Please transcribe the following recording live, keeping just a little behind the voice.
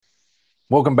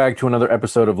Welcome back to another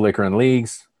episode of Liquor and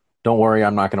Leagues. Don't worry,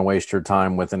 I'm not going to waste your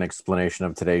time with an explanation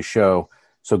of today's show.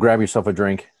 So grab yourself a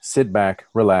drink, sit back,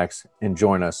 relax, and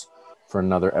join us for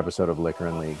another episode of Liquor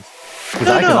and Leagues. Because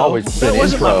I can always that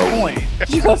wasn't intro. my point.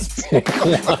 Just pick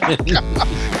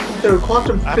one. So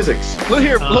quantum physics. Look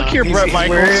here, Brett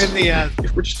Michaels.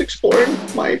 If we're just exploring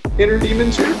my inner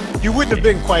demons here. You wouldn't have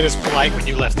been quite as polite when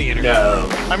you left the interview. No.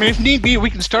 I mean, if need be, we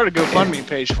can start a GoFundMe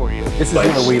page for you. This is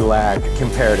where we lack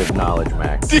comparative knowledge,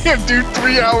 Max. Damn, dude,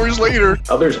 3 hours later.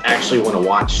 Others actually want to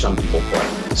watch some people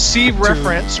play. See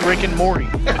reference Rick and Morty.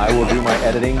 I will do my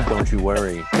editing, don't you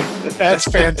worry. That's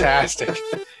fantastic.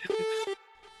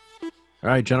 All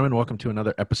right, gentlemen, welcome to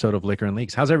another episode of Liquor and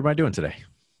Leagues. How's everybody doing today?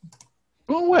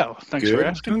 Oh, well, thanks for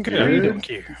asking. Doing good. How are you doing? Thank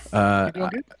you. You doing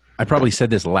good? I probably said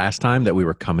this last time that we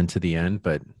were coming to the end,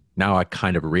 but now I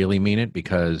kind of really mean it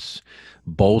because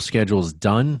bowl schedule's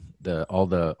done. All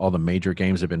the major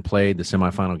games have been played. The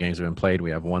semifinal games have been played. We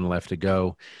have one left to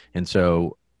go. And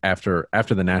so after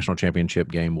the national championship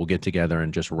game, we'll get together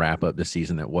and just wrap up the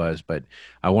season that was. But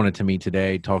I wanted to meet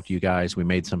today, talk to you guys. We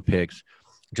made some picks,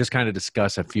 just kind of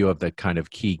discuss a few of the kind of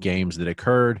key games that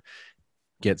occurred,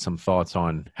 get some thoughts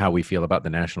on how we feel about the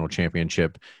national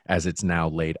championship as it's now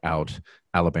laid out,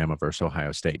 Alabama versus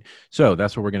Ohio State. So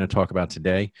that's what we're going to talk about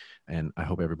today, and I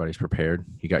hope everybody's prepared.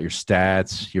 You got your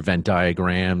stats, your Venn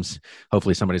diagrams.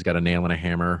 Hopefully somebody's got a nail and a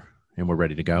hammer, and we're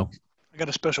ready to go. I got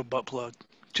a special butt plug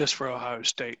just for Ohio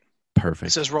State. Perfect.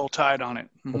 It says Roll Tide on it.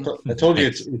 I told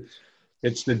you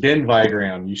it's the Venn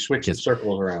diagram. You switch the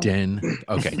circles around.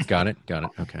 Okay, got it.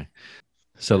 Okay.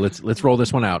 So let's roll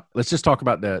this one out. Let's just talk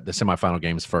about the semifinal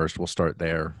games first. We'll start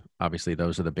there. Obviously,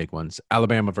 those are the big ones.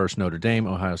 Alabama versus Notre Dame,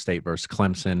 Ohio State versus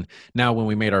Clemson. Now, when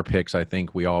we made our picks, I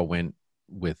think we all went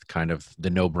with kind of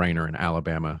the no-brainer in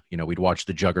Alabama. You know, we'd watched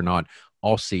the juggernaut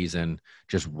all season,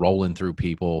 just rolling through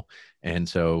people. And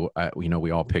so, we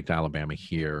all picked Alabama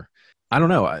here. I don't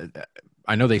know.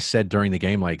 I know they said during the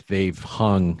game, like, they've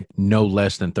hung no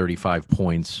less than 35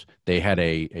 points. They had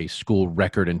a school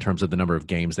record in terms of the number of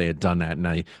games they had done that,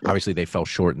 and obviously they fell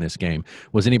short in this game.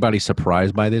 Was anybody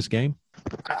surprised by this game?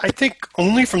 I think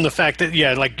only from the fact that,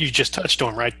 like you just touched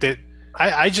on, right, that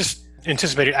I just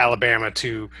anticipated Alabama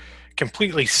to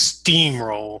completely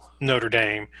steamroll Notre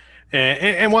Dame.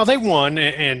 And while they won,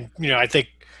 and I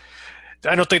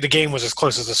don't think the game was as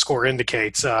close as the score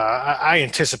indicates. I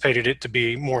anticipated it to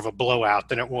be more of a blowout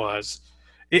than it was,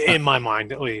 in my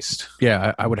mind at least.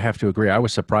 Yeah, I would have to agree. I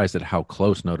was surprised at how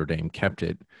close Notre Dame kept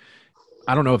it.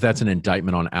 I don't know if that's an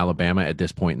indictment on Alabama at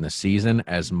this point in the season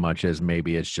as much as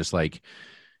maybe it's just like,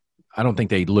 I don't think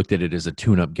they looked at it as a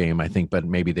tune-up game, I think, but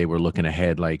maybe they were looking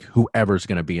ahead, like whoever's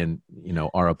going to be in,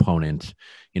 our opponent,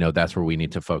 that's where we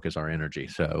need to focus our energy.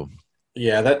 So,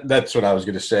 yeah, that's what I was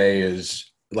going to say is,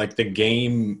 like, the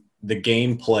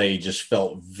gameplay just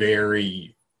felt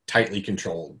very tightly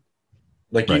controlled.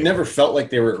 Like, right. You never felt like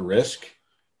they were at risk.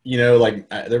 There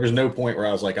was no point where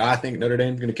I was like, I think Notre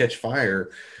Dame's going to catch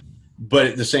fire. But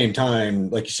at the same time,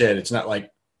 like you said, it's not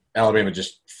like Alabama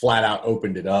just flat out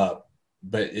opened it up.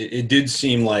 But it did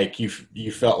seem like you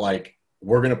felt like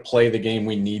we're going to play the game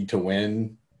we need to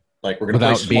win. Like, we're going to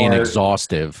play smart. Without being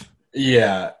exhaustive.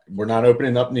 Yeah, we're not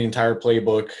opening up the entire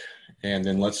playbook. And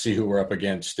then let's see who we're up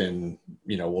against, and,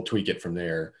 we'll tweak it from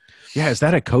there. Yeah, is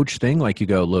that a coach thing? Like, you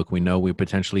go, look, we know we're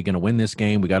potentially going to win this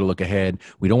game. We got to look ahead.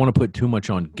 We don't want to put too much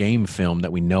on game film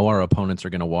that we know our opponents are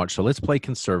going to watch. So let's play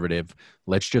conservative.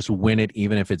 Let's just win it,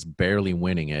 even if it's barely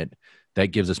winning it. That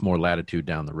gives us more latitude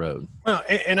down the road. Well,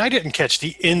 and I didn't catch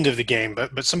the end of the game,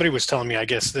 but somebody was telling me, I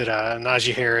guess, that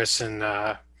Najee Harris and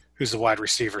who's the wide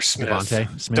receiver,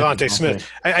 Devontae Smith,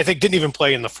 I think didn't even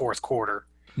play in the fourth quarter.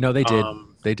 No, they did.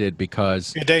 They did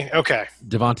because did they? Okay.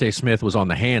 Devontae Smith was on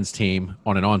the hands team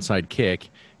on an onside kick,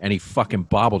 and he fucking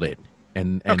bobbled it.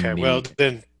 And well,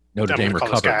 then Notre Dame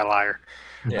recovered. Call this guy a liar.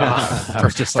 Yeah. I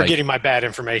was just for getting my bad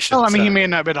information. Well, I mean, he may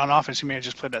not have been on offense. He may have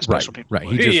just played that special team. Right.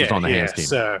 He just was on the hands team.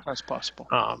 So, that's possible.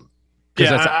 I'm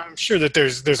sure that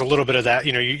there's a little bit of that.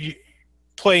 You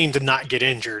playing to not get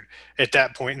injured at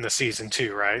that point in the season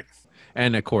too, right?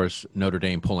 And, of course, Notre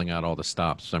Dame pulling out all the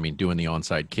stops. I mean, doing the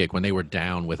onside kick when they were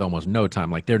down with almost no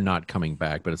time. Like, they're not coming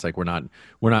back, but it's like we're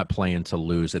not playing to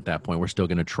lose at that point. We're still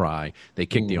going to try. They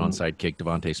kicked the onside kick.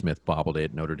 Devontae Smith bobbled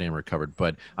it. Notre Dame recovered.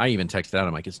 But I even texted out.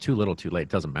 I'm like, it's too little, too late. It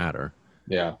doesn't matter.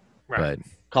 Yeah. Right. But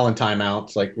calling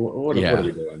timeouts. Like, what are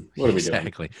we doing? What are we doing?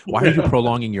 Exactly. Why are you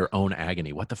prolonging your own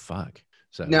agony? What the fuck?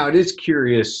 So now, it is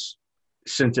curious,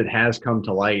 since it has come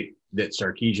to light that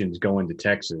Sarkisian's going to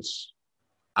Texas,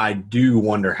 I do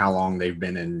wonder how long they've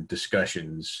been in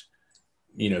discussions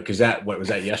because what was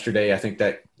that yesterday? I think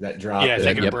that dropped. Yeah, I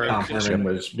think it broke. Tom Herman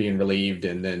was being relieved,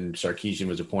 and then Sarkisian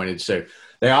was appointed. So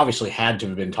they obviously had to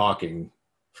have been talking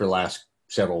for the last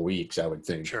several weeks, I would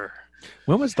think. Sure.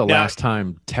 When was the last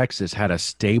time Texas had a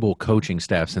stable coaching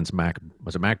staff since Mac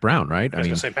Brown, right? I was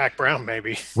going to say Mac Brown,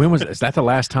 maybe. Is that the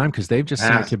last time? Because they've just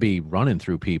seemed to be running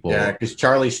through people. Yeah, because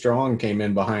Charlie Strong came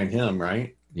in behind him,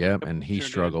 right? Yep, and he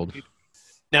struggled.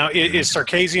 Now, is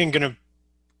Sarkisian going to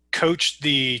coach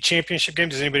the championship game?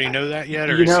 Does anybody know that yet?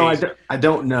 Or I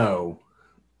don't know.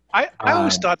 I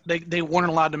always thought they weren't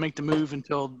allowed to make the move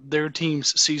until their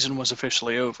team's season was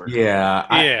officially over.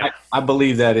 Yeah. I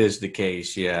believe that is the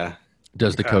case, yeah.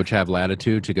 Does the coach have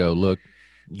latitude to go, look,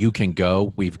 you can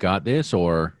go, we've got this?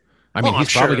 Or,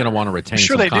 he's probably going to want to retain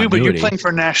some continuity. Sure they do, but you're playing for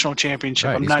a national championship.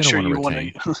 Right, I'm not sure you want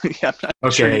to.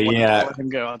 Yeah, let him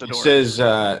go out the door. It says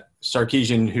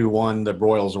Sarkisian, who won the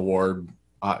Broyles Award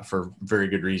for very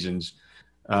good reasons,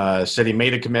 said he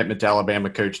made a commitment to Alabama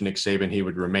coach Nick Saban he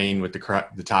would remain with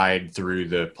the Tide through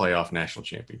the playoff national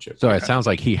championship. So it sounds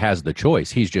like he has the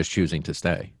choice. He's just choosing to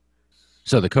stay.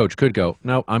 So the coach could go,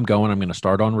 no, I'm going. I'm going to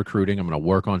start on recruiting. I'm going to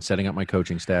work on setting up my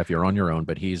coaching staff. You're on your own,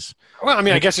 but he's – Well,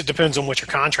 I guess it depends on what your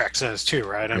contract says too,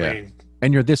 right? I mean –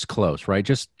 And you're this close, right?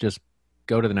 Just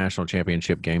go to the national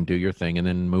championship game, do your thing, and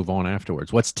then move on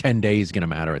afterwards. What's 10 days going to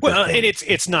matter at this point? And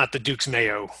it's not the Duke's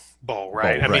Mayo Bowl,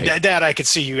 right? I mean, that I could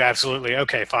see you absolutely,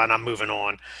 okay, fine, I'm moving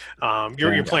on.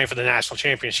 You're playing for the national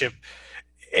championship.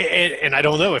 And I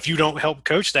don't know, if you don't help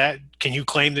coach that, can you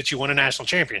claim that you won a national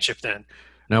championship then?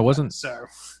 Now, was it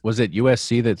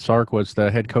USC that Sark was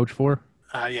the head coach for?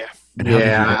 Yeah. And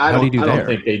I don't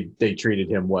think they treated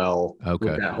him well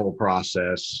with that whole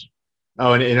process.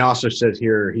 Oh, and it also says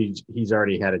here he's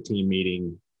already had a team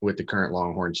meeting with the current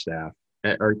Longhorn staff,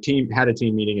 had a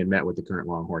team meeting and met with the current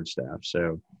Longhorn staff.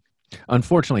 So,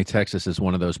 unfortunately, Texas is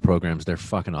one of those programs. They're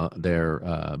fucking their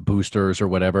boosters or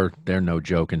whatever. They're no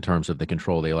joke in terms of the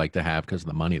control they like to have because of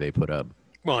the money they put up.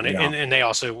 Well, and they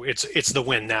also it's the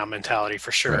win now mentality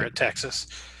for sure at Texas.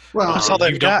 Well, that's all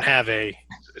they've got.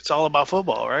 It's all about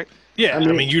football, right? Yeah,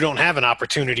 I mean, you don't have an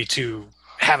opportunity to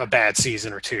have a bad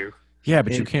season or two. Yeah,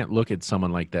 but you can't look at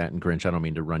someone like that, and Grinch, I don't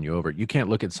mean to run you over. You can't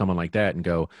look at someone like that and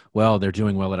go, well, they're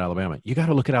doing well at Alabama. You got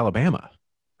to look at Alabama,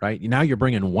 right? Now you're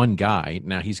bringing one guy.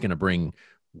 Now he's going to bring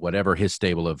whatever his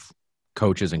stable of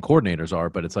coaches and coordinators are,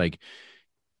 but it's like,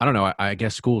 I don't know. I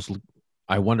guess schools,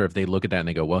 I wonder if they look at that and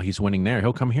they go, well, he's winning there.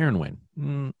 He'll come here and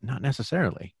win. Not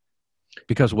necessarily.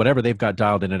 Because whatever they've got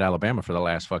dialed in at Alabama for the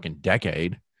last fucking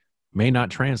decade may not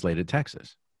translate at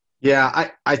Texas. Yeah,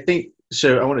 I think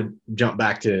so. I want to jump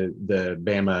back to the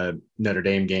Bama Notre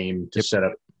Dame game to set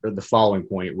up the following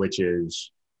point, which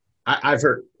is I've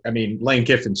heard, Lane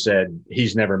Kiffin said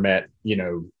he's never met,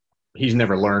 he's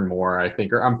never learned more, I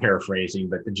think, or I'm paraphrasing,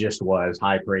 but the gist was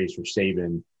high praise for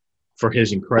Saban for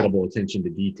his incredible attention to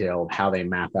detail of how they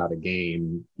map out a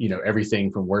game,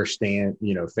 everything from where fans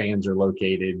are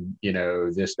located,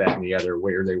 this, that, and the other,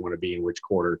 where they want to be in which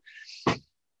quarter.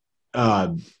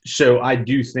 So I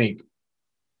do think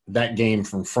that game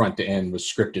from front to end was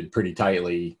scripted pretty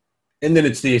tightly. And then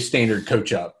it's the standard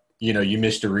coach up, you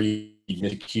missed a read, you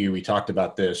missed a cue. We talked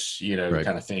about this, kind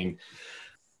of thing.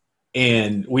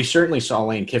 And we certainly saw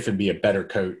Lane Kiffin be a better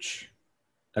coach.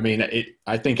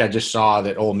 I think I just saw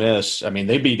that Ole Miss,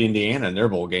 they beat Indiana in their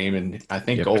bowl game, and I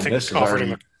think Ole Miss has offered already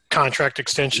him a contract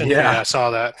extension. Yeah, I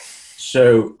saw that.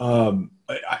 So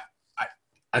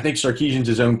I think Sarkisian's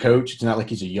his own coach. It's not like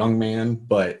he's a young man,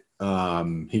 but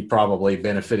he probably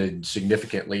benefited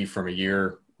significantly from a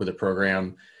year with a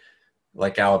program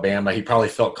like Alabama. He probably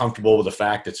felt comfortable with the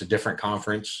fact it's a different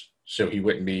conference, so he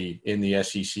wouldn't be in the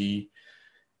SEC.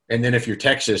 And then if you're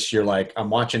Texas, you're like, I'm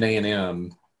watching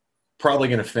A&M, probably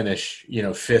going to finish,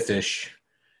 fifth-ish,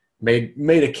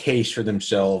 made a case for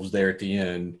themselves there at the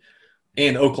end.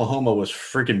 And Oklahoma was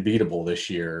freaking beatable this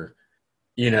year,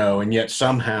 and yet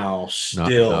somehow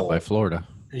still – Not by Florida.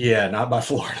 Yeah, not by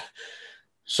Florida.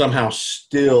 Somehow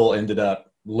still ended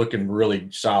up looking really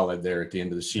solid there at the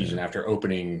end of the season after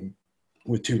opening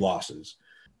with 2 losses.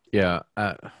 Yeah,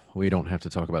 we don't have to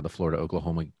talk about the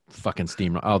Florida-Oklahoma fucking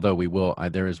steam, although we will.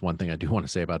 There is one thing I do want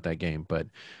to say about that game, but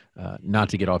not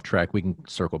to get off track. We can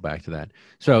circle back to that.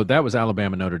 So that was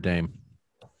Alabama-Notre Dame.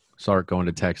 Sark going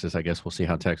to Texas. I guess we'll see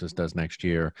how Texas does next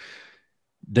year.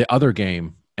 The other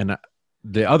game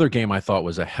I thought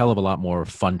was a hell of a lot more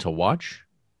fun to watch.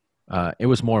 It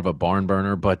was more of a barn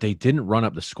burner, but they didn't run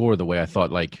up the score the way I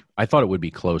thought. I thought it would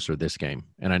be closer this game.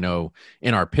 And I know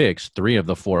in our picks, 3 of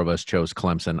the 4 of us chose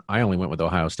Clemson. I only went with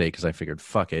Ohio State because I figured,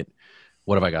 fuck it.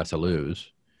 What have I got to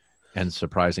lose? And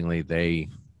surprisingly, they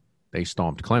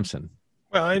stomped Clemson.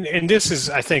 Well, and this is,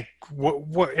 I think,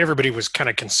 what everybody was kind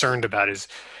of concerned about is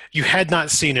you had not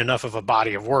seen enough of a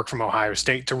body of work from Ohio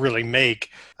State to really make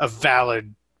a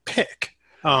valid pick.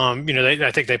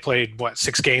 I think they played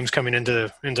 6 games coming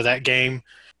into that game,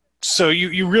 so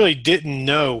you really didn't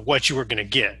know what you were going to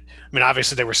get. I mean,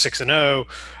 obviously they were 6-0,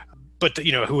 but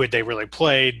who had they really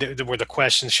played? Were the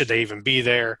questions, should they even be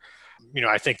there?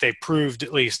 I think they proved,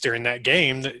 at least during that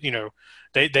game, that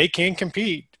they can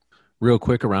compete. Real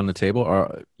quick around the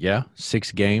table,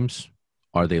 6 games.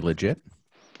 Are they legit?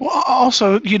 Well,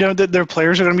 also, that their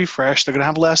players are going to be fresh. They're going to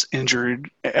have less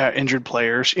injured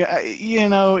players. Yeah,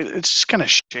 it's kind of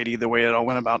shady the way it all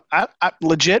went about.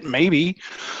 Legit, maybe.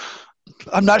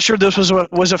 I'm not sure this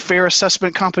was a fair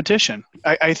assessment competition.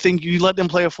 I think you let them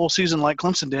play a full season like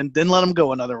Clemson did, then let them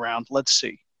go another round. Let's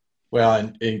see.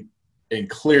 Well, and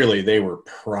clearly they were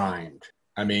primed.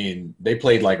 I mean, they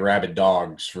played like rabid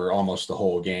dogs for almost the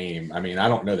whole game. I mean, I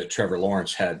don't know that Trevor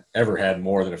Lawrence had ever had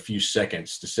more than a few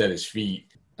seconds to set his feet.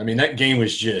 I mean, that game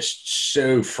was just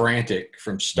so frantic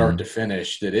from start to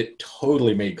finish that it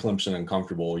totally made Clemson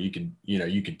uncomfortable. You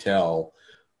could tell.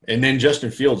 And then Justin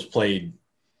Fields played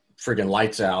friggin'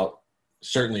 lights out,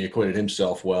 certainly acquitted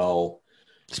himself well.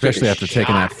 Especially after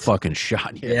taking that fucking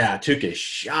shot. Yeah, took a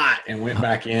shot and went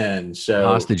back in. So,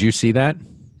 Haas, did you see that?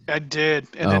 I did,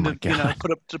 and then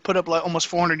put up like almost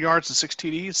 400 yards and 6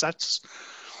 TDs.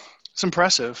 It's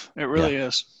impressive. It really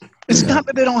is. It's not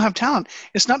that they don't have talent.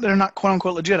 It's not that they're not quote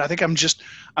unquote legit. I think I have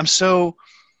so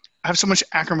much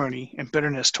acrimony and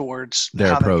bitterness towards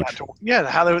their approach.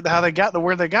 How they got to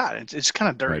where they got. It's kind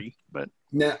of dirty, but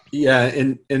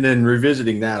and then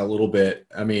revisiting that a little bit.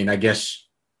 I mean, I guess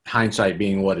hindsight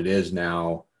being what it is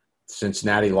now,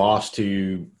 Cincinnati lost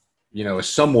to a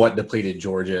somewhat depleted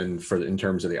Georgia in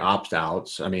terms of the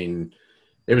opt-outs. I mean,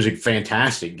 it was a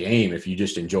fantastic game if you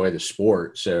just enjoy the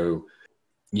sport. So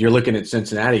you're looking at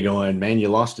Cincinnati going, man, you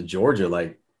lost to Georgia.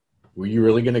 Like, were you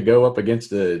really going to go up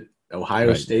against the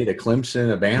Ohio State, a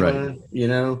Clemson, a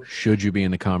Bama? Should you be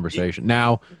in the conversation?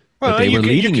 Now, but they were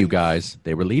leading you guys.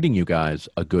 They were leading you guys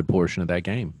a good portion of that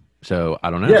game. So I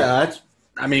don't know. Yeah,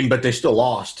 but they still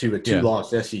lost to a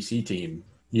 2-loss SEC team,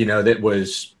 that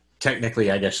was – technically,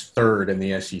 I guess, third in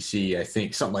the SEC. I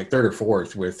think something like third or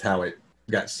fourth with how it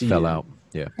got seeded. Fell out.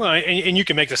 Yeah. Well, and you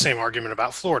can make the same argument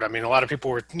about Florida. I mean, a lot of people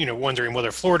were, wondering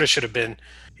whether Florida should have been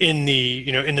in the,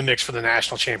 in the mix for the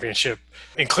national championship.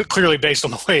 And clearly, based on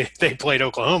the way they played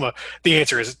Oklahoma, the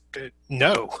answer is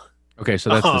no. Okay,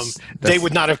 so that's they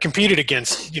would not have competed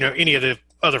against, any of the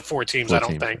other 4 teams. I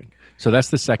don't think. So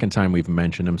that's the second time we've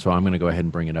mentioned them. So I'm going to go ahead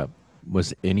and bring it up.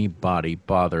 Was anybody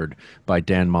bothered by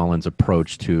Dan Mullen's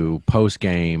approach to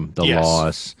post-game, the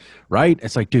loss, right?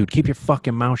 It's like, dude, keep your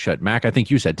fucking mouth shut. Mac, I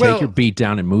think you said, take your beat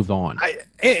down and move on.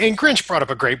 And Grinch brought up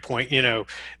a great point.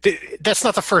 That's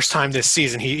not the first time this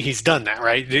season he's done that,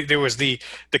 right? There was the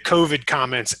COVID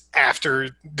comments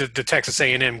after the Texas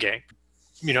A&M game.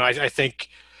 I think,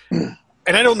 and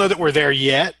I don't know that we're there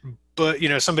yet, but,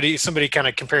 somebody kind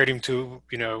of compared him to,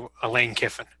 a Lane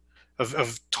Kiffin.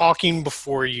 Of talking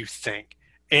before you think.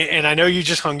 And I know you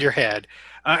just hung your head.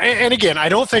 And again, I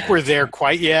don't think we're there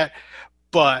quite yet,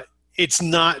 but it's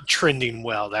not trending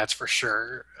well, that's for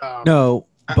sure. No,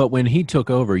 but when he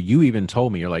took over, you even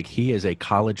told me, you're like, he is a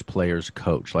college player's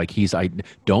coach. Like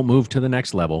don't move to the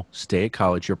next level. Stay at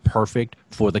college. You're perfect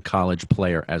for the college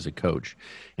player as a coach.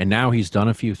 And now he's done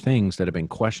a few things that have been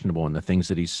questionable in the things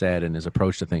that he said and his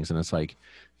approach to things. And it's like,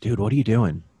 dude, what are you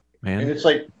doing, man? And it's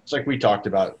like we talked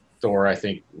about Thor, I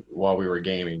think, while we were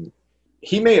gaming.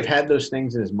 He may have had those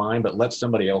things in his mind, but let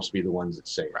somebody else be the ones that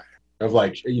say it. Of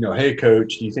like, hey,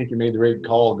 coach, do you think you made the right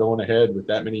call going ahead with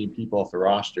that many people off the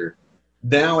roster?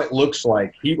 Now it looks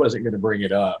like he wasn't going to bring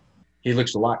it up. He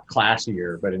looks a lot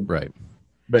classier,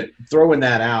 but throwing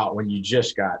that out when you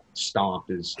just got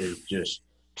stomped is just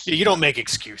 – you don't make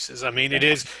excuses. I mean, it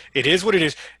is what it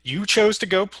is. You chose to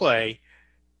go play.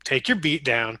 Take your beat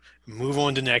down, move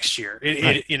on to next year.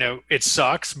 It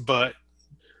sucks, but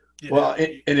well,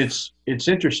 and it's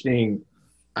interesting.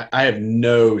 I have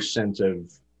no sense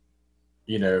of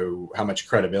how much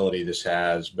credibility this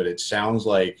has, but it sounds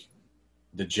like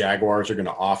the Jaguars are going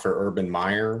to offer Urban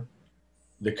Meyer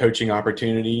the coaching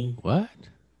opportunity. What?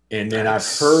 And then I've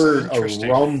heard a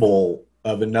rumble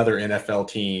of another NFL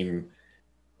team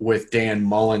with Dan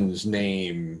Mullen's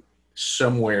name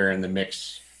somewhere in the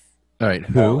mix. All right,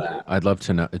 who? I'd love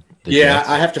to know. Jets.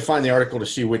 I have to find the article to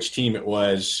see which team it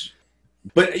was.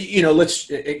 But,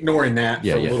 let's ignoring that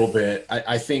for a little bit.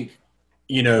 I think,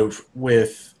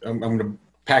 with I'm going to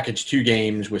package 2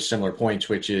 games with similar points,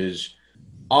 which is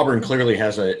Auburn clearly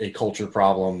has a culture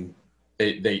problem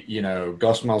They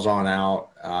Gus Malzahn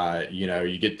out.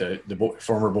 You get the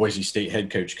former Boise State head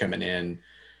coach coming in.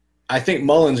 I think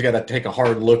Mullen's got to take a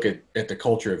hard look at the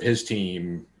culture of his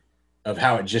team, of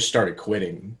how it just started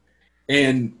quitting.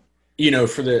 And,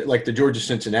 for the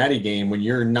Georgia-Cincinnati game, when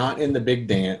you're not in the big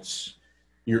dance,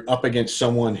 you're up against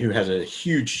someone who has a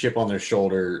huge chip on their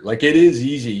shoulder. Like, it is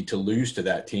easy to lose to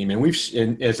that team.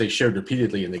 And as they showed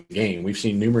repeatedly in the game, we've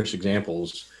seen numerous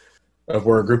examples of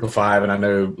where a group of five, and I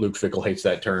know Luke Fickell hates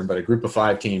that term, but a group of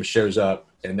five team shows up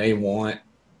and they want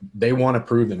to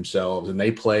prove themselves, and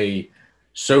they play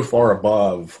so far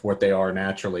above what they are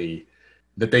naturally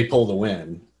that they pull the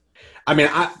win. I mean,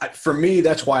 for me,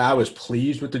 that's why I was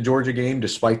pleased with the Georgia game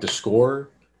despite the score,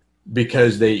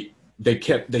 because they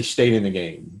stayed in the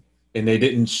game and they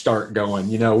didn't start going,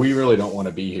 we really don't want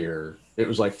to be here. It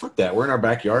was like, fuck that. We're in our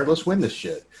backyard. Let's win this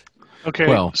shit. Okay,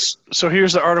 well, so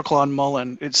here's the article on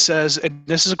Mullen. It says, and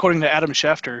this is according to Adam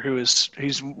Schefter,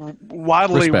 he's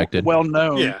widely respected, well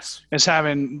known as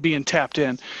being tapped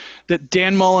in, that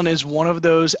Dan Mullen is one of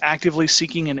those actively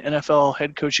seeking an NFL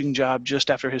head coaching job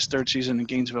just after his third season in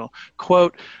Gainesville.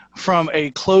 Quote from a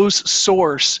close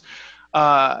source,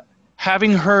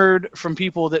 having heard from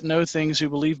people that know things who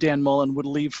believe Dan Mullen would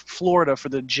leave Florida for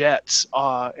the Jets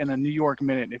in a New York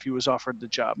minute if he was offered the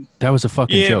job. That was a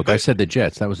fucking joke. I said the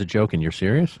Jets. That was a joke, and you're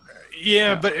serious?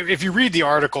 Yeah, but if you read the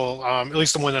article, at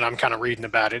least the one that I'm kind of reading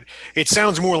about it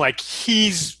sounds more like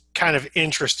he's kind of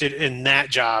interested in that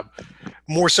job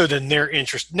more so than they're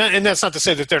interested. And that's not to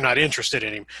say that they're not interested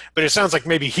in him, but it sounds like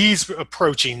maybe he's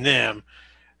approaching them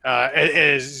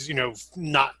as,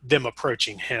 not them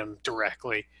approaching him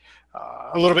directly.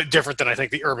 A little bit different than I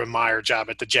think the Urban Meyer job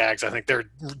at the Jags. I think they're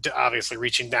obviously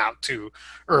reaching out to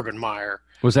Urban Meyer.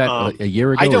 Was that a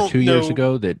year ago or 2 years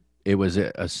ago that it was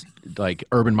like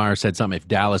Urban Meyer said something? If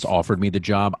Dallas offered me the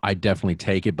job, I'd definitely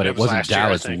take it. But it wasn't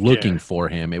Dallas looking for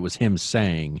him. It was him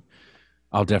saying,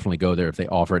 I'll definitely go there if they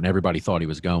offer it. And everybody thought he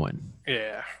was going.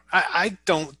 Yeah. I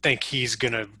don't think he's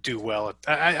going to do well.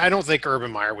 I don't think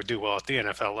Urban Meyer would do well at the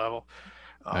NFL level.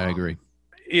 I agree.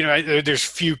 There's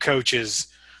few coaches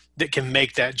that can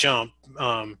make that jump,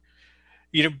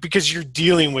 because you're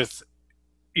dealing with,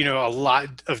 a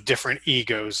lot of different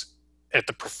egos at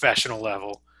the professional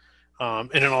level.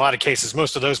 And in a lot of cases,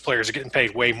 most of those players are getting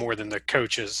paid way more than the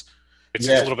coaches. It's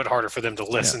a little bit harder for them to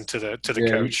listen to the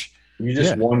coach. You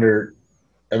just wonder.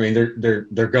 I mean,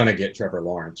 they're going to get Trevor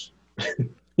Lawrence.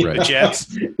 Right. Jets?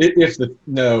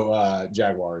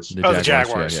 Jaguars. The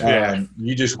Jaguars. Yeah.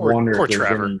 You just wonder if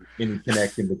there's any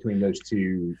connection between those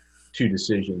two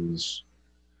decisions,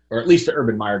 or at least the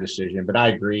Urban Meyer decision. But I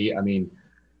agree. I mean,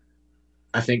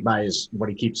 I think by what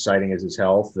he keeps citing as his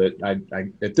health, that I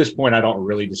at this point, I don't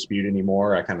really dispute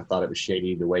anymore. I kind of thought it was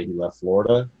shady the way he left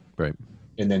Florida. Right.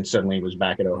 And then suddenly he was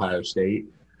back at Ohio State.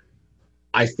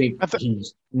 I think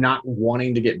he's not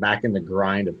wanting to get back in the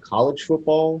grind of college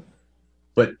football,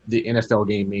 but the NFL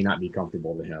game may not be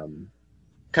comfortable to him.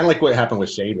 Kind of like what happened with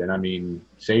Saban. I mean,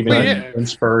 Saban and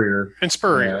Spurrier. And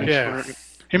Spurrier, yeah.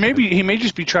 He may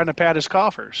just be trying to pad his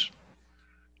coffers.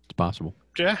 It's possible.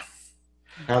 Yeah.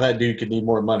 How that dude could need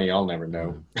more money, I'll never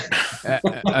know.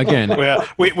 Again, well,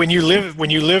 when you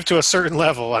live to a certain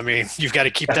level, I mean, you've got to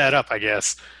keep that up, I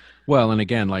guess. Well, and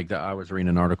again, I was reading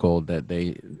an article that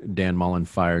Dan Mullen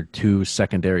fired 2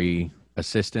 secondary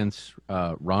assistants,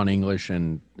 Ron English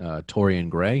and Torian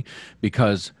Gray,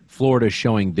 because Florida's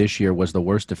showing this year was the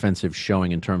worst defensive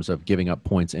showing in terms of giving up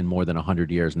points in more than 100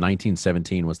 years.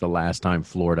 1917 was the last time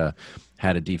Florida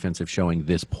had a defensive showing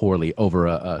this poorly over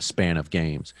a span of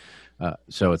games.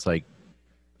 So it's like,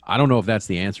 I don't know if that's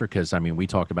the answer, because, I mean, we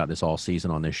talked about this all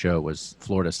season on this show, was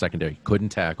Florida's secondary couldn't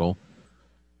tackle.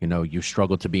 You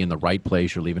struggle to be in the right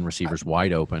place. You're leaving receivers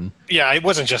wide open. Yeah, it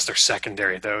wasn't just their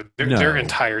secondary, though. Their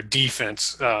entire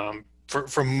defense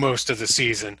for most of the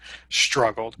season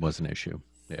struggled. Was an issue,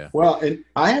 yeah. Well, and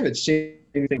I haven't seen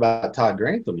anything about Todd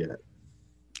Grantham yet.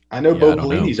 I know Bo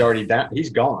Pelini's already down.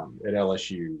 He's gone at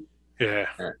LSU. Yeah.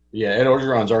 Yeah, Ed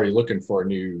Orgeron's already looking for a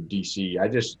new DC.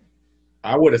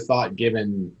 I would have thought,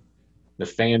 given the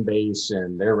fan base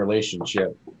and their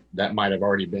relationship, that might have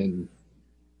already been –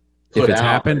 if it's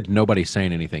happened, nobody's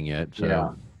saying anything yet,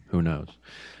 so who knows?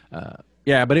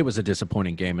 Yeah, but it was a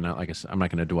disappointing game, and like I said, I'm not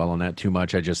going to dwell on that too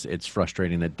much. It's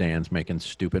frustrating that Dan's making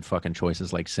stupid fucking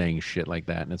choices like saying shit like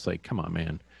that, and it's like, come on,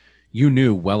 man. You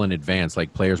knew well in advance,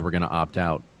 like, players were going to opt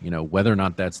out. Whether or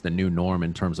not that's the new norm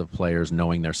in terms of players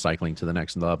knowing they're cycling to the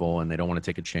next level and they don't want to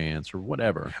take a chance or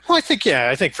whatever. Well, I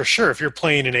think for sure if you're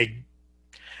playing in I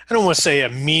don't want to say a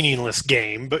meaningless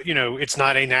game, but, it's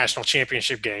not a national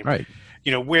championship game. Right.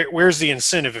 Where's the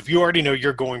incentive if you already know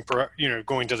you're going to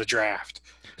the draft?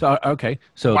 So okay.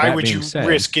 So why that would being you said,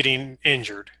 risk getting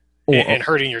injured or, and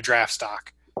hurting your draft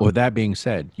stock? or that being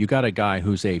said, you got a guy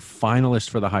who's a finalist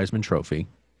for the Heisman Trophy,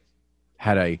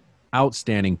 had a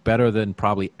outstanding, better than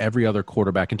probably every other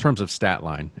quarterback in terms of stat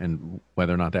line, and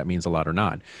whether or not that means a lot or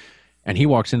not. And he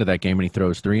walks into that game and he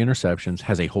throws 3 interceptions,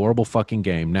 has a horrible fucking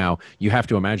game. Now, you have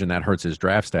to imagine that hurts his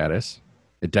draft status.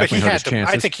 It definitely hurt his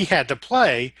chances. I think he had to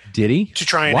play. Did he? To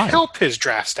try and Why? help his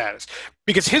draft status,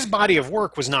 because his body of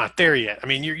work was not there yet. I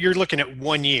mean, you're looking at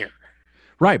 1 year.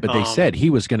 Right, but they said he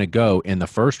was going to go in the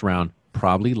first round,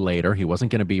 probably later. He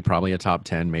wasn't going to be probably a top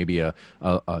 10, maybe a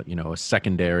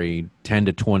secondary 10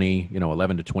 to 20,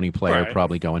 11 to 20 player Right.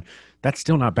 probably going. That's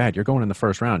still not bad. You're going in the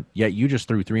first round. Yet you just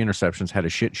threw 3 interceptions, had a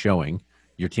shit showing.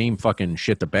 Your team fucking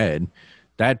shit the bed.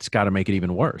 That's got to make it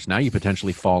even worse. Now you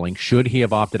potentially falling. Should he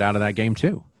have opted out of that game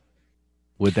too?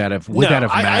 Would that have mattered?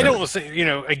 I don't think,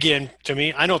 again, to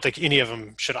me, I don't think any of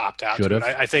them should opt out. Should have.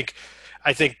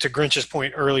 I think to Grinch's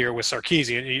point earlier with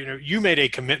Sarkisian, you made a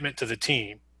commitment to the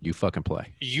team. You fucking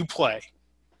play. You play.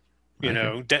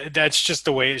 That's just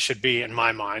the way it should be in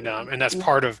my mind, and that's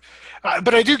part of.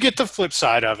 But I do get the flip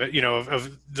side of it,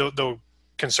 of the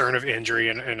concern of injury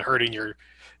and hurting your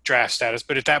draft status.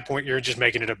 But at that point, you're just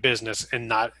making it a business and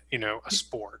not, a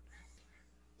sport.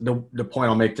 The point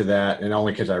I'll make to that, and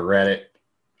only because I read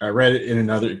it in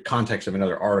another context of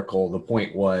another article. The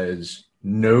point was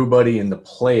nobody in the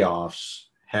playoffs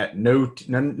had no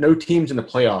teams in the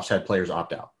playoffs had players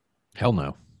opt out. Hell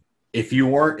no. If you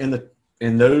weren't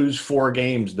in those 4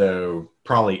 games, though,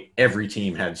 probably every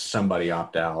team had somebody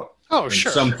opt out. Oh, in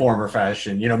sure. some form or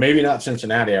fashion. Maybe not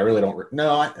Cincinnati. I really don't.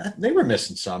 No, they were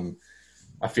missing some.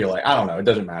 I feel like, I don't know. It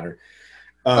doesn't matter.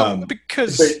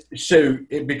 So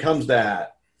it becomes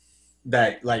that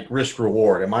like risk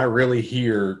reward. Am I really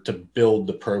here to build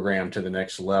the program to the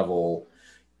next level?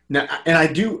 Now, and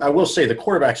I will say the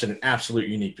quarterback's in an absolute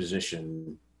unique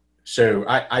position. So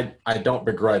I don't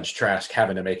begrudge Trask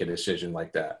having to make a decision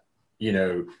like that.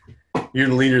 You're the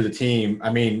leader of the team. I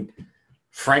mean,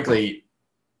 frankly,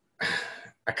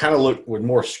 I kind of look with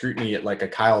more scrutiny at like a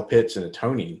Kyle Pitts and a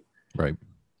Tony, right,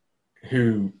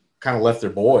 who kind of left their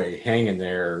boy hanging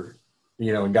there,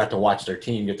 and got to watch their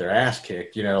team get their ass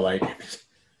kicked.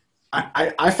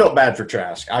 I felt bad for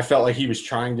Trask. I felt like he was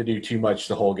trying to do too much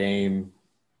the whole game.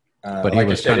 But he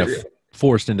was kind of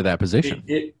forced into that position.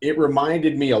 It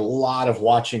reminded me a lot of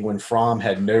watching when Fromm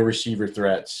had no receiver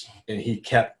threats and he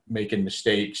kept making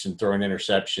mistakes and throwing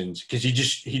interceptions because he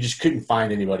just couldn't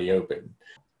find anybody open.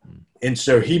 And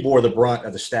so he bore the brunt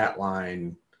of the stat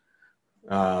line.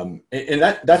 And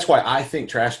that's why I think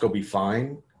Trask will be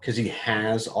fine, because he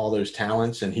has all those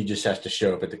talents and he just has to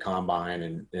show up at the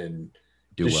combine and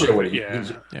do just well. show what he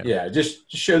is. Yeah,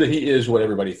 just show that he is what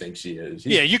everybody thinks he is.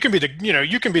 You can be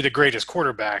the greatest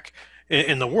quarterback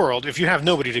in the world if you have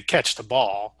nobody to catch the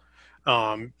ball.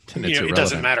 It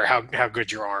doesn't matter how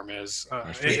good your arm is.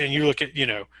 And you look at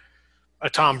a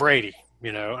Tom Brady.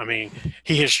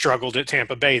 He has struggled at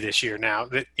Tampa Bay this year now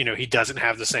that, he doesn't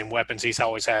have the same weapons he's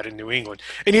always had in New England.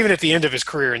 And even at the end of his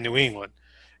career in New England,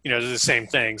 the same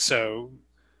thing. So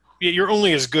you're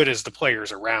only as good as the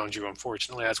players around you,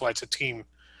 unfortunately. That's why it's a team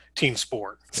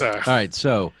sport. So, all right.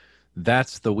 So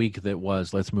that's the week that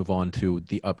was. Let's move on to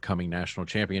the upcoming national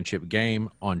championship game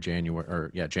on January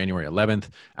 11th,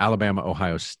 Alabama,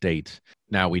 Ohio State.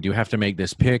 Now we do have to make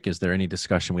this pick. Is there any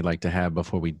discussion we'd like to have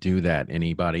before we do that?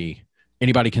 Anybody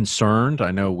concerned?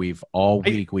 I know all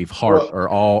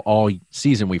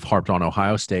season we've harped on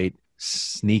Ohio State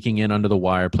sneaking in under the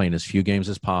wire, playing as few games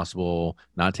as possible,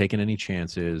 not taking any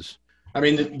chances. I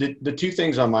mean, the 2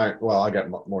 things on I got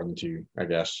more than 2, I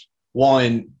guess.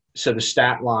 One, so the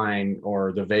stat line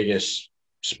or the Vegas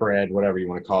spread, whatever you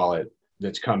want to call it,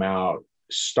 that's come out,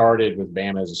 started with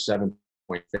Bama as a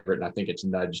 7-point favorite, and I think it's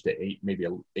nudged to 8, maybe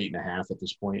 8.5 at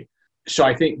this point. So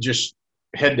I think just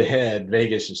head-to-head,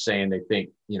 Vegas is saying they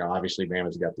think, obviously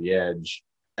Bama's got the edge.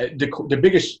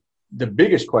 The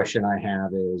biggest question I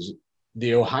have is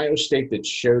the Ohio State that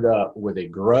showed up with a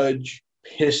grudge,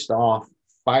 pissed off,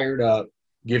 fired up,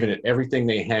 giving it everything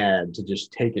they had to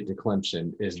just take it to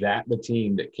Clemson. Is that the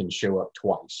team that can show up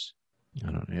twice?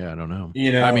 I don't know.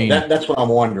 I mean, that's what I'm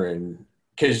wondering.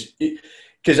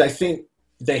 Because I think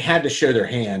they had to show their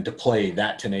hand to play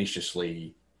that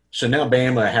tenaciously. So now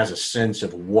Bama has a sense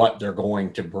of what they're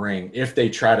going to bring if they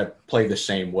try to play the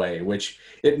same way, which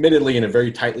admittedly in a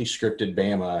very tightly scripted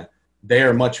Bama, they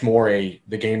are much more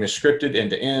the game is scripted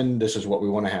end to end. This is what we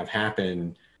want to have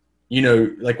happen.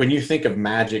 Like when you think of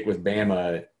magic with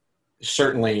Bama,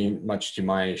 certainly much to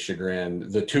my chagrin,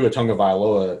 the Tua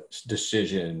Tagovailoa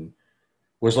decision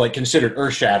was like considered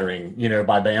earth shattering,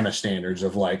 by Bama standards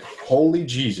of like, holy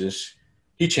Jesus,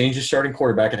 he changed his starting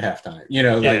quarterback at halftime.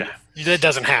 That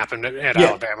doesn't happen at Yeah.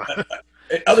 Alabama.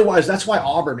 Otherwise, that's why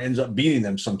Auburn ends up beating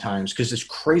them sometimes, because this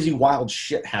crazy wild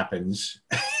shit happens.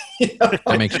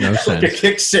 That makes no sense. Like a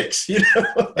kick six,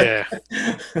 Yeah.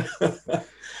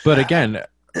 But again,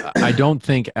 I don't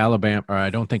think Alabama, or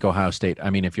I don't think Ohio State. I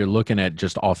mean, if you're looking at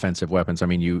just offensive weapons, I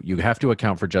mean, you have to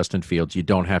account for Justin Fields. You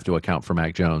don't have to account for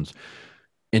Mac Jones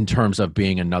in terms of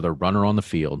being another runner on the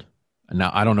field. Now,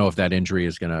 I don't know if that injury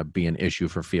is going to be an issue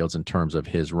for Fields in terms of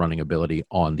his running ability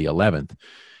on the 11th.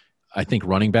 I think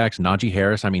running backs, Najee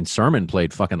Harris, I mean, Sermon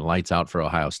played fucking lights out for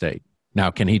Ohio State. Now,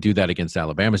 can he do that against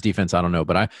Alabama's defense? I don't know.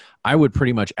 But I would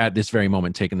pretty much, at this very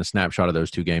moment, taking the snapshot of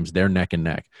those two games, they're neck and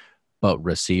neck. But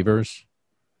receivers,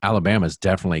 Alabama's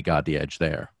definitely got the edge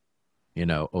there,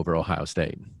 over Ohio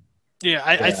State. Yeah,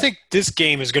 I think this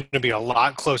game is going to be a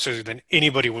lot closer than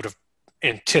anybody would have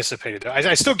anticipated.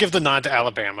 I still give the nod to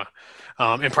Alabama,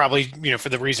 and probably, for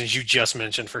the reasons you just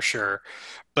mentioned, for sure.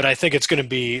 But I think it's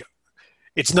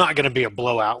not going to be a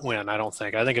blowout win, I don't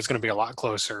think. I think it's going to be a lot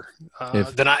closer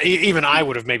than I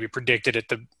would have maybe predicted at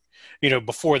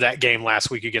before that game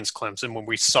last week against Clemson, when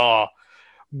we saw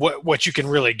what you can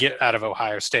really get out of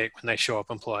Ohio State when they show up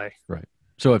and play. Right.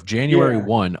 So if January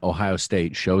 1, Ohio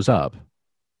State shows up,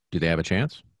 do they have a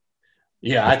chance?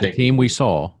 Yeah, I think the team we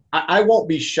saw. I won't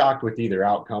be shocked with either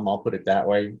outcome. I'll put it that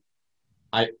way.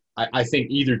 I think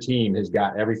either team has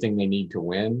got everything they need to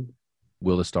win.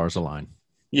 Will the stars align?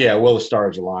 Yeah, will the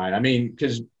stars align? I mean,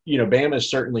 because Bama is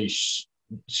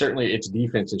certainly its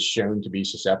defense is shown to be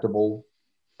susceptible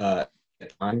at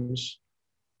times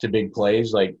to big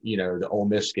plays, like the Ole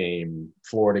Miss game,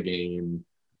 Florida game.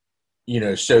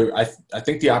 So I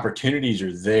think the opportunities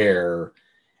are there.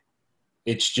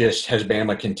 It's just, has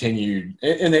Bama continued,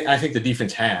 and I think the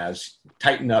defense has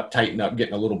tightened up, getting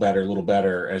a little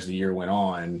better as the year went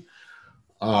on.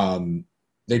 I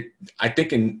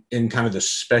think in kind of the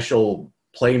special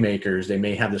playmakers, they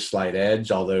may have the slight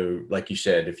edge, although, like you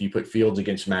said, if you put Fields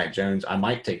against Mac Jones, I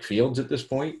might take Fields at this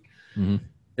point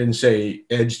and say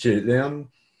edge to them.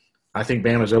 I think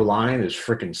Bama's O-line is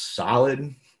freaking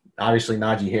solid. Obviously,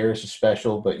 Najee Harris is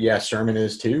special, but yeah, Sermon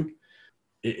is too.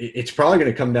 It's probably going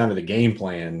to come down to the game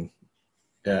plan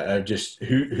of just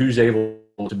who's able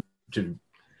to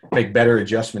make better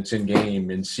adjustments in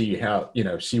game and see what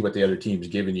the other team's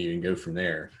giving you and go from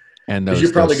there. And those,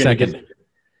 you're probably going to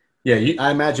get,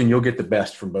 I imagine you'll get the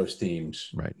best from both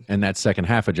teams. Right. And that second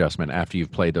half adjustment after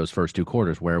you've played those first two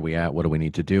quarters, where are we at? What do we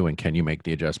need to do? And can you make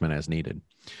the adjustment as needed?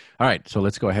 All right. So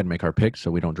let's go ahead and make our picks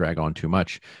so we don't drag on too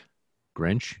much.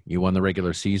 Grinch, you won the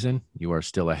regular season. You are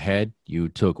still ahead. You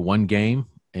took one game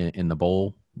in the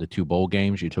bowl, the two bowl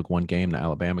games. You took one game, the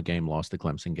Alabama game, lost the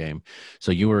Clemson game.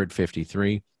 So you were at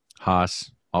 53.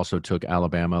 Haas also took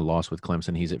Alabama, lost with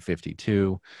Clemson. He's at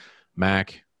 52.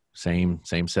 Mac, same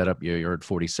setup. You're at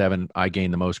 47. I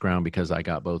gained the most ground because I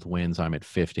got both wins. I'm at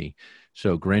 50.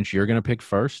 So Grinch, you're going to pick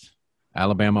first.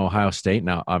 Alabama, Ohio State.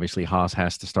 Now, obviously, Haas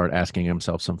has to start asking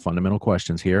himself some fundamental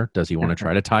questions here. Does he want to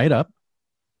try to tie it up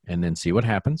and then see what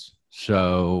happens?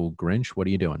 So, Grinch, what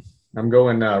are you doing? I'm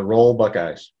going roll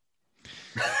Buckeyes.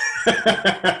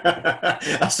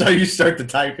 I saw you start to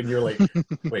type and you're like,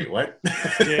 wait, what?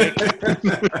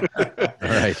 All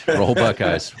right, roll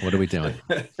Buckeyes. What are we doing?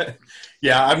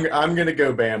 Yeah, I'm going to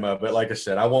go Bama, but like I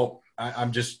said,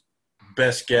 I'm just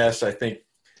best guess. I think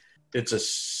it's a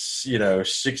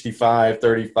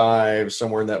 65-35,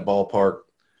 somewhere in that ballpark.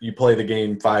 You play the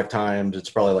game 5 times, it's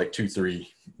probably like 2-3.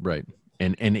 Right.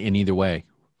 And in either way,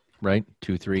 right?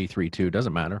 2-3, 3-2,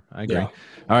 doesn't matter. I agree. Yeah.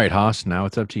 All right, Haas, now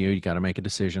it's up to you. You got to make a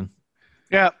decision.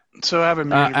 Yeah. So I haven't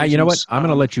made you know what? I'm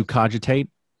going to let you cogitate.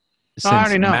 I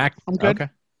already know. Mac, I'm good.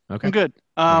 Okay.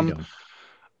 I'm good.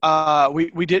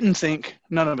 What We didn't think,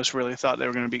 none of us really thought they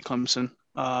were going to beat Clemson.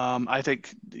 I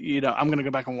think, I'm going to go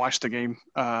back and watch the game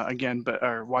again,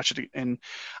 or watch it. And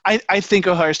I think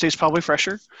Ohio State's probably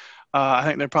fresher. I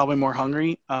think they're probably more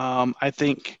hungry. I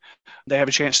think they have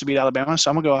a chance to beat Alabama, so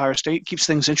I'm going to go Ohio State. Keeps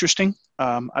things interesting.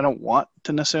 I don't want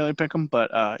to necessarily pick them, but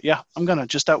I'm going to,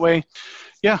 just that way.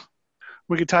 Yeah,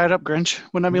 we could tie it up, Grinch.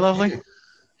 Wouldn't that be lovely?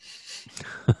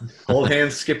 Hold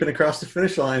hands skipping across the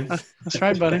finish line. That's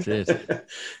right, buddy. That's it.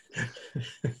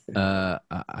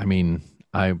 I mean,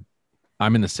 I'm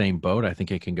in the same boat. I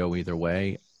think it can go either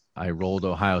way. I rolled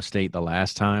Ohio State the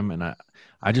last time, and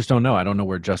I just don't know. I don't know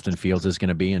where Justin Fields is going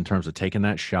to be in terms of taking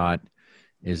that shot.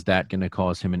 Is that going to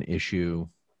cause him an issue?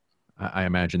 I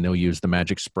imagine they'll use the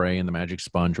magic spray and the magic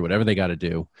sponge or whatever they got to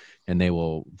do, and they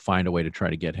will find a way to try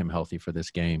to get him healthy for this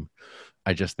game.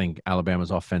 I just think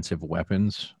Alabama's offensive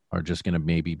weapons are just going to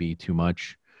maybe be too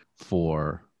much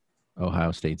for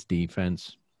Ohio State's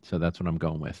defense. So that's what I'm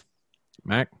going with.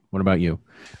 Mac, what about you?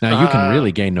 Now, you can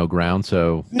really gain no ground,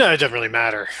 so. No, it doesn't really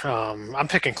matter. I'm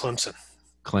picking Clemson.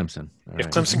 Clemson. All If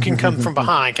right. Clemson can come from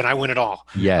behind, can I win it all?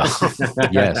 Yes.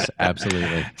 Yes,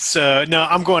 absolutely. So, no,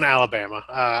 I'm going Alabama.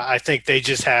 I think they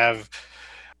just have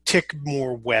tick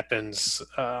more weapons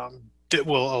that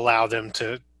will allow them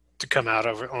to come out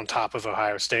on top of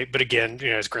Ohio State. But again,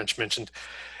 as Grinch mentioned,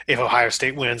 if Ohio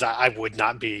State wins, I would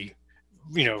not be,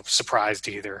 surprised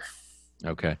either.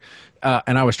 Okay.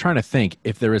 And I was trying to think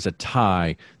if there is a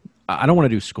tie. I don't want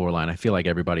to do scoreline. I feel like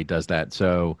everybody does that.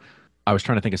 So I was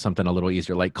trying to think of something a little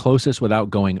easier, like closest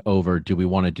without going over. Do we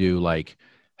want to do like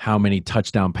how many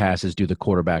touchdown passes do the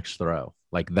quarterbacks throw?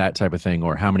 Like that type of thing,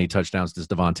 or how many touchdowns does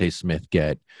Devontae Smith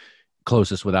get?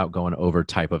 Closest without going over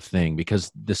type of thing,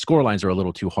 because the score lines are a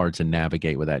little too hard to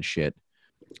navigate with that shit.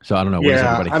 So I don't know. What does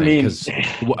everybody think?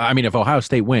 Because if Ohio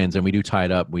State wins and we do tie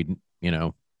it up, we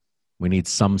need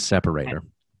some separator.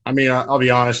 I mean, I'll be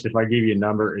honest. If I give you a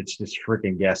number, it's just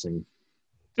freaking guessing.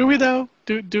 Do we though?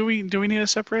 Do we need a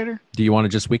separator? Do you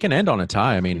want to we can end on a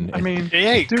tie?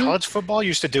 Hey, college football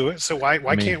used to do it, so why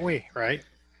can't we? Right?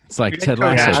 It's like Ted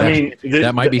Lasso said.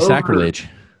 That might be sacrilege.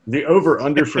 The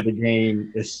over/under for the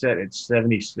game is set at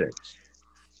 76.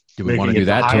 Do we want to do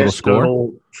that total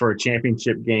score for a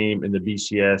championship game in the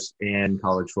BCS and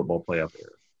college football playoff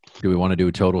era? Do we want to do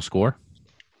a total score?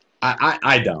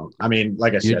 I don't. I mean,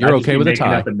 like I said, you're okay with a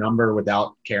tie. Up a number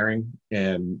without caring,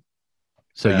 and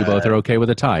so you both are okay with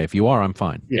a tie. If you are, I'm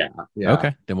fine. Yeah.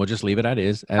 Okay, then we'll just leave it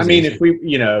as I mean, if we,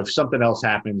 if something else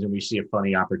happens and we see a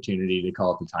funny opportunity to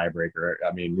call it the tiebreaker,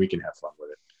 I mean, we can have fun with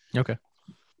it. Okay.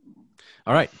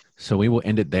 All right. So we will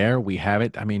end it there. We have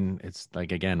it. I mean, it's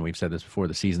like, again, we've said this before,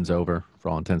 the season's over for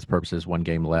all intents and purposes, one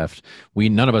game left.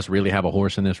 None of us really have a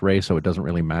horse in this race, so it doesn't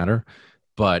really matter,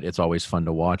 but it's always fun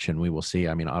to watch, and we will see.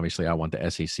 I mean, obviously I want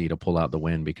the SEC to pull out the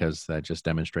win because that just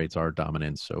demonstrates our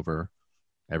dominance over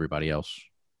everybody else,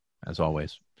 as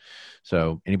always.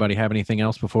 So anybody have anything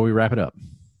else before we wrap it up?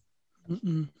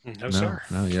 No, sir.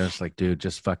 No, you're just like, dude,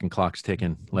 just fucking clock's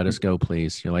ticking. Let us go,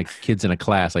 please. You're like kids in a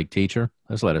class, like, teacher,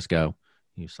 just let us go.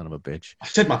 You son of a bitch. I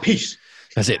said my piece.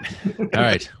 That's it. All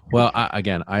right. Well, I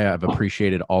have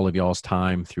appreciated all of y'all's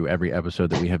time through every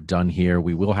episode that we have done here.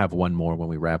 We will have one more when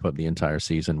we wrap up the entire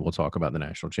season. We'll talk about the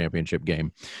national championship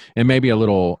game and maybe a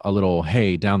little,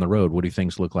 hey, down the road, what do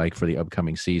things look like for the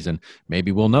upcoming season?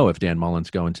 Maybe we'll know if Dan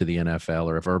Mullen's going to the NFL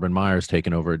or if Urban Meyer's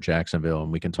taking over at Jacksonville,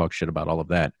 and we can talk shit about all of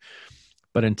that.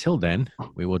 But until then,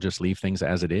 we will just leave things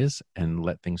as it is and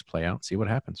let things play out, see what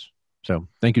happens. So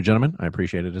thank you, gentlemen. I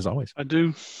appreciate it as always. I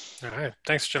do. All right.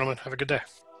 Thanks, gentlemen. Have a good day.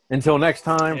 Until next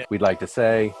time, we'd like to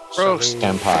say, Roast.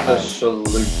 Empire.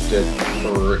 Saluted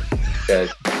for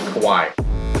Kawhi.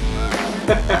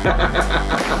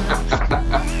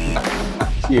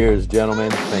 Cheers,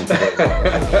 gentlemen. Thank you very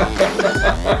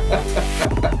much.